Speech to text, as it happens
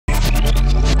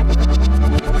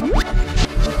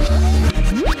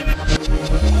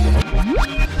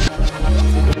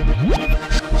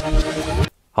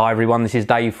Hi everyone, this is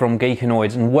Dave from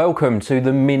Geekanoids and welcome to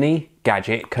the Mini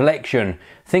Gadget Collection.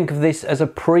 Think of this as a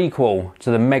prequel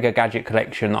to the Mega Gadget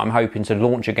Collection that I'm hoping to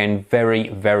launch again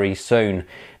very soon.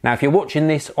 Now if you're watching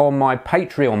this on my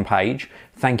Patreon page,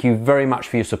 thank you very much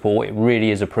for your support, it really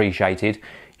is appreciated.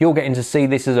 You're getting to see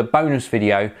this as a bonus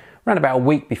video around about a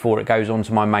week before it goes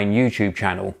onto my main YouTube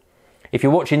channel. If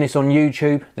you're watching this on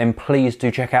YouTube, then please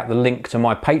do check out the link to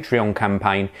my Patreon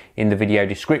campaign in the video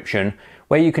description,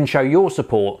 where you can show your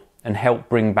support and help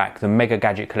bring back the Mega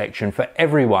Gadget Collection for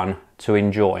everyone to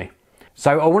enjoy.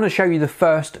 So I want to show you the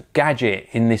first gadget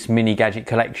in this Mini Gadget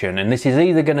Collection, and this is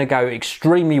either going to go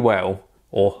extremely well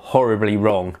or horribly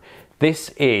wrong. This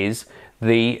is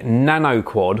the Nano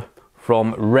Quad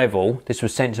from Revel. This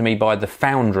was sent to me by the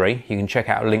Foundry. You can check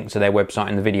out a link to their website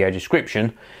in the video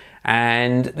description.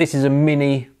 And this is a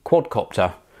mini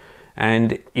quadcopter,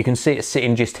 and you can see it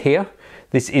sitting just here.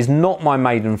 This is not my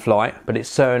maiden flight, but it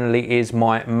certainly is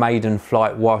my maiden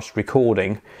flight whilst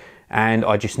recording, and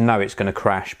I just know it's going to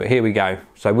crash. But here we go.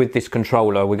 So with this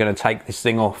controller, we're going to take this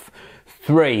thing off.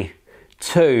 3,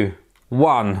 2,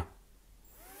 1.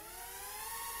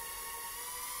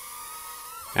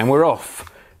 And we're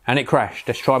off. And it crashed.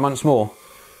 Let's try once more.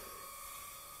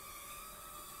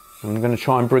 I'm going to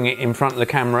try and bring it in front of the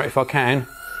camera if I can.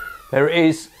 There it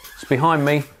is. It's behind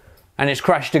me. And it's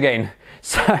crashed again.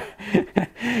 So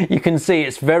you can see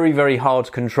it's very hard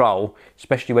to control,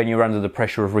 especially when you're under the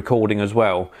pressure of recording as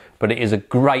well. But it is a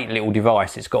great little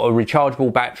device. It's got a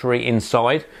rechargeable battery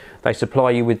inside. They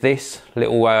supply you with this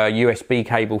little USB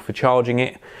cable for charging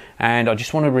it. And I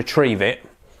just want to retrieve it.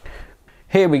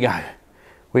 Here we go.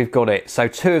 We've got it. So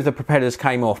 2 of the propellers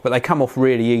came off, but they come off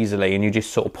really easily and you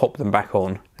just sort of pop them back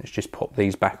on. Let's just pop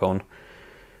these back on.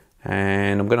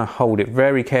 And I'm going to hold it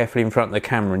very carefully in front of the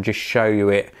camera and just show you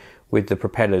it with the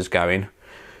propellers going.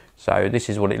 So this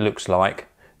is what it looks like,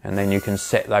 and then you can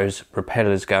set those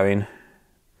propellers going.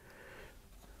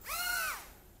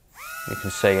 You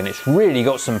can see, and it's really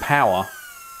got some power.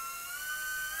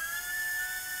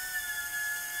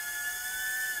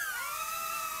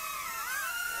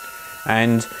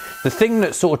 And the thing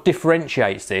that sort of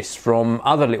differentiates this from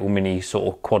other little mini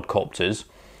sort of quadcopters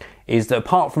is that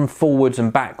apart from forwards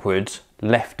and backwards,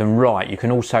 left and right, you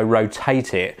can also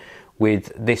rotate it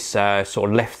with this sort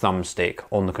of left thumbstick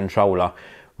on the controller.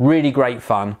 Really great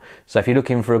fun. So if you're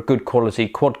looking for a good quality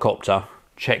quadcopter,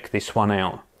 check this one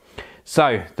out.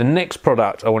 So the next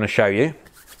product I want to show you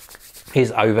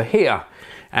is over here.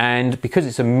 And because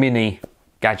it's a Mini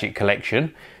Gadget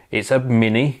Collection, it's a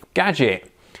mini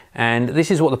gadget. And this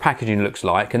is what the packaging looks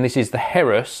like. And this is the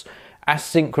Herus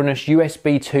asynchronous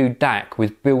USB 2 DAC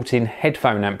with built-in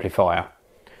headphone amplifier.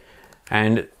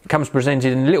 And it comes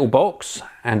presented in a little box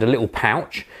and a little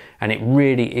pouch, and it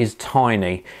really is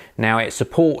tiny. Now it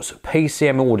supports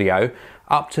PCM audio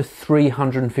up to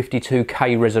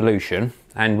 352K resolution,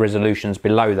 and resolutions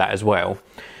below that as well.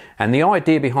 And the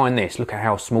idea behind this, look at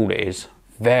how small it is.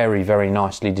 Very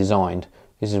nicely designed.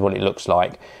 This is what it looks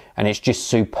like. And it's just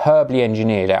superbly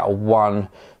engineered out of one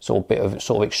sort of bit of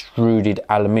extruded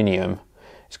aluminium.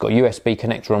 It's got a USB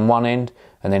connector on one end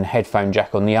and then headphone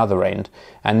jack on the other end.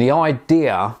 And the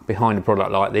idea behind a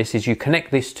product like this is you connect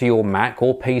this to your Mac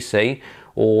or PC,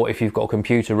 or if you've got a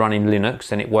computer running Linux,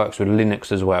 then it works with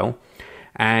Linux as well.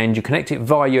 And you connect it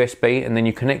via USB, and then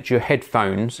you connect your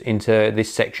headphones into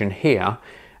this section here,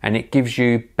 and it gives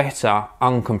you better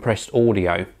uncompressed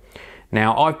audio.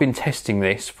 Now I've been testing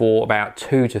this for about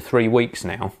 2 to 3 weeks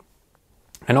now,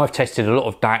 and I've tested a lot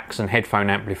of DACs and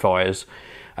headphone amplifiers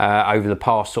over the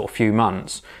past sort of few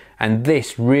months, and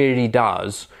this really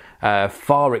does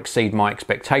far exceed my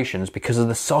expectations because of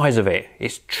the size of it.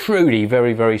 It's truly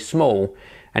very small,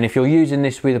 and if you're using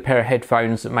this with a pair of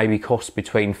headphones that maybe cost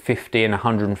between 50 and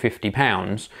 150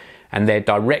 pounds, and they're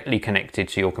directly connected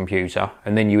to your computer,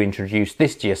 and then you introduce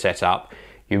this to your setup,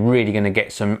 you're really going to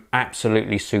get some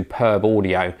absolutely superb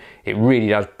audio. It really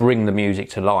does bring the music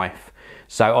to life.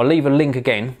 So I'll leave a link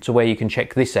again to where you can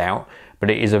check this out, but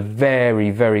it is a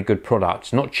very good product.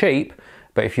 It's not cheap,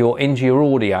 but if you're into your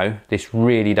audio, this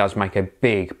really does make a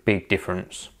big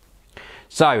difference.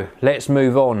 So let's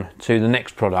move on to the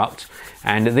next product,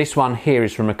 and this one here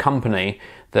is from a company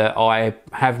that I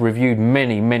have reviewed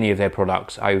many of their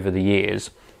products over the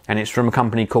years, and it's from a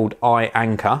company called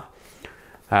iAnchor.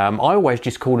 I always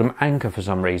just call them Anchor for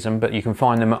some reason, but you can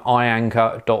find them at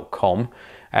ianchor.com.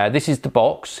 This is the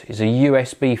box. It's a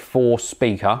USB 4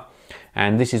 speaker,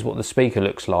 and this is what the speaker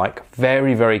looks like.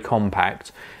 Very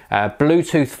compact.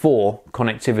 Bluetooth 4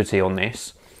 connectivity on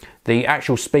this. The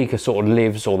actual speaker sort of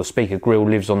lives, or the speaker grill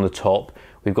lives on the top.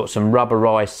 We've got some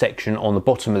rubberized section on the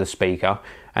bottom of the speaker,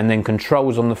 and then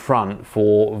controls on the front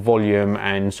for volume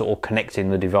and sort of connecting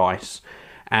the device.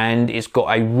 And it's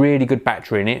got a really good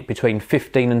battery in it, between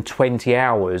 15 and 20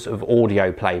 hours of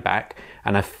audio playback,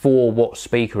 and a 4-watt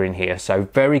speaker in here, so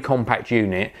very compact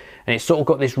unit. And it's sort of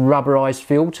got this rubberized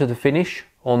feel to the finish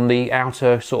on the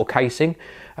outer sort of casing.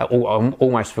 I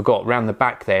almost forgot, around the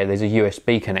back there's a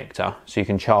USB connector, so you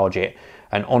can charge it,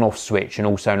 an on-off switch, and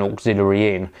also an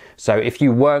auxiliary in. So if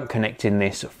you weren't connecting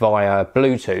this via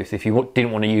Bluetooth, if you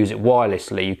didn't want to use it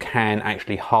wirelessly, you can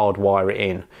actually hardwire it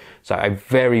in. So a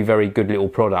very, very good little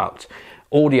product.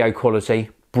 Audio quality,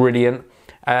 brilliant.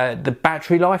 The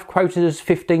battery life quoted as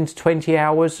 15 to 20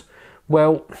 hours.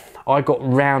 Well, I got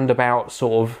round about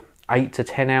sort of 8 to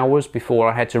 10 hours before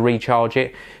I had to recharge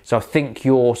it. So I think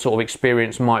your sort of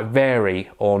experience might vary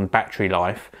on battery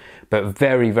life, but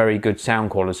very, very good sound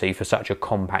quality for such a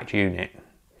compact unit.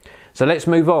 So let's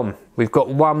move on. We've got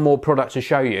one more product to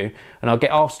show you, and I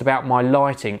get asked about my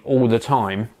lighting all the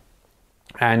time.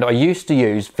 And I used to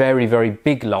use very, very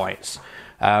big lights.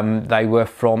 They were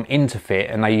from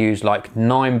Interfit, and they used like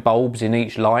 9 bulbs in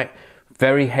each light,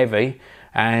 very heavy.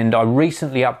 And I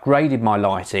recently upgraded my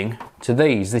lighting to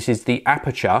these. This is the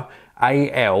Aperture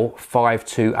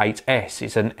AL528S.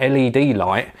 It's an LED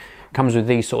light. Comes with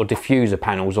these sort of diffuser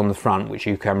panels on the front, which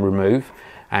you can remove.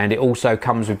 And it also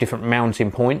comes with different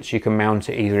mounting points. You can mount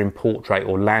it either in portrait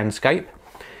or landscape.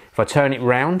 If I turn it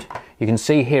round, you can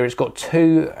see here it's got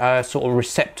 2 sort of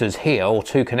receptors here, or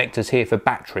 2 connectors here for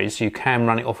batteries, so you can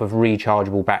run it off of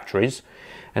rechargeable batteries.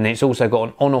 And then it's also got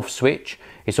an on-off switch.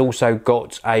 It's also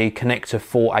got a connector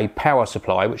for a power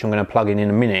supply, which I'm going to plug in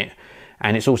a minute.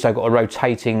 And it's also got a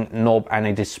rotating knob and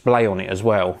a display on it as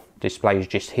well. Display is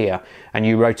just here, and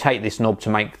you rotate this knob to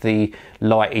make the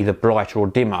light either brighter or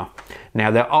dimmer.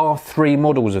 Now there are 3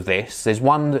 models of this. There's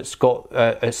one that's got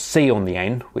a C on the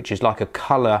end, which is like a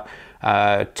colour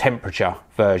temperature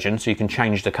version, so you can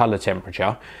change the colour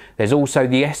temperature. There's also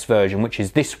the S version, which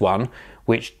is this one,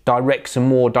 which directs a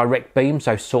more direct beam.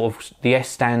 So sort of the S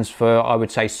stands for, I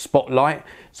would say, spotlight,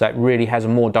 so it really has a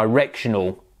more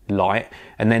directional light.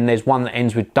 And then there's one that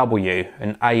ends with W,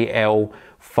 an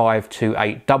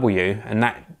AL528W, and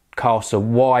that casts a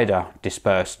wider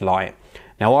dispersed light.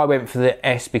 Now I went for the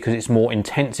S because it's more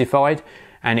intensified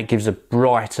and it gives a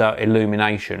brighter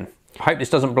illumination. I hope this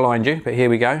doesn't blind you, but here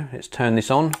we go. Let's turn this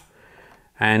on,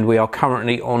 and we are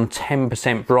currently on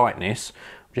 10% brightness.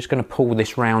 I'm just going to pull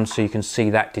this round so you can see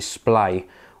that display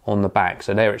on the back.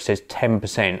 So there it says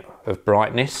 10% of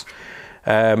brightness.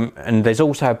 And there's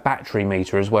also a battery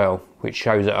meter as well, which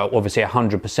shows that obviously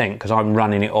 100%, because I'm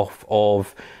running it off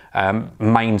of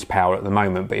mains power at the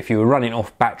moment. But if you were running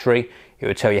off battery, it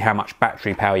would tell you how much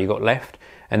battery power you got left.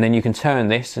 And then you can turn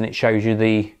this and it shows you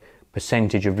the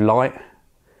percentage of light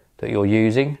that you're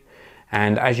using.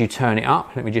 And as you turn it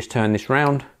up, let me just turn this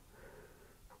round,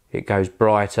 it goes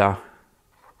brighter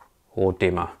or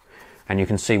dimmer. And you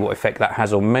can see what effect that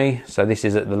has on me. So this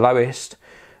is at the lowest,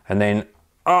 and then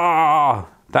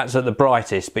that's at the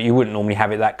brightest, but you wouldn't normally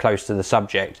have it that close to the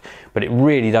subject. But it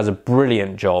really does a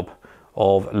brilliant job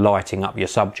of lighting up your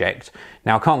subject.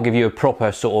 Now I can't give you a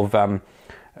proper sort of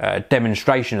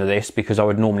demonstration of this, because I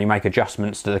would normally make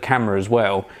adjustments to the camera as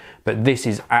well, but this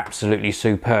is absolutely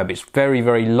superb. It's very,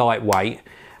 very lightweight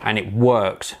and it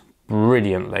works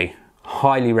brilliantly.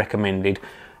 Highly recommended.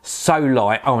 So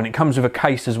light. Oh, and it comes with a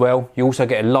case as well. You also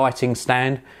get a lighting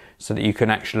stand so that you can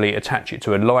actually attach it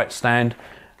to a light stand,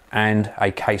 and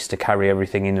a case to carry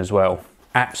everything in as well.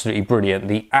 Absolutely brilliant.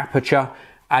 The Aperture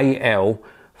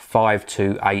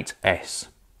AL528S.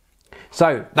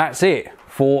 So that's it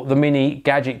for the mini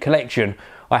gadget collection.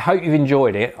 I hope you've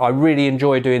enjoyed it. I really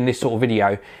enjoy doing this sort of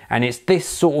video, and it's this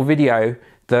sort of video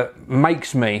that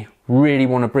makes me really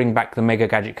want to bring back the Mega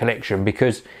Gadget Collection,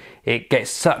 because it gets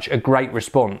such a great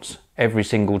response every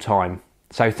single time.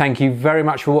 So thank you very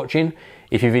much for watching.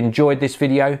 If you've enjoyed this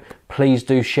video, please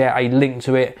do share a link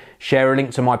to it. Share a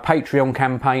link to my Patreon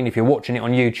campaign. If you're watching it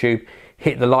on YouTube,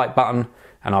 hit the like button,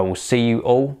 and I will see you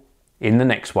all in the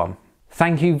next one.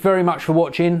 Thank you very much for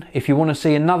watching. If you want to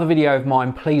see another video of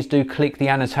mine, please do click the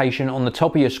annotation on the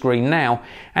top of your screen now.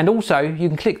 And also, you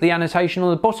can click the annotation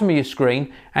on the bottom of your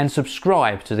screen and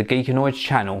subscribe to the Geekanoids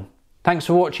channel. Thanks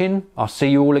for watching. I'll see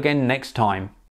you all again next time.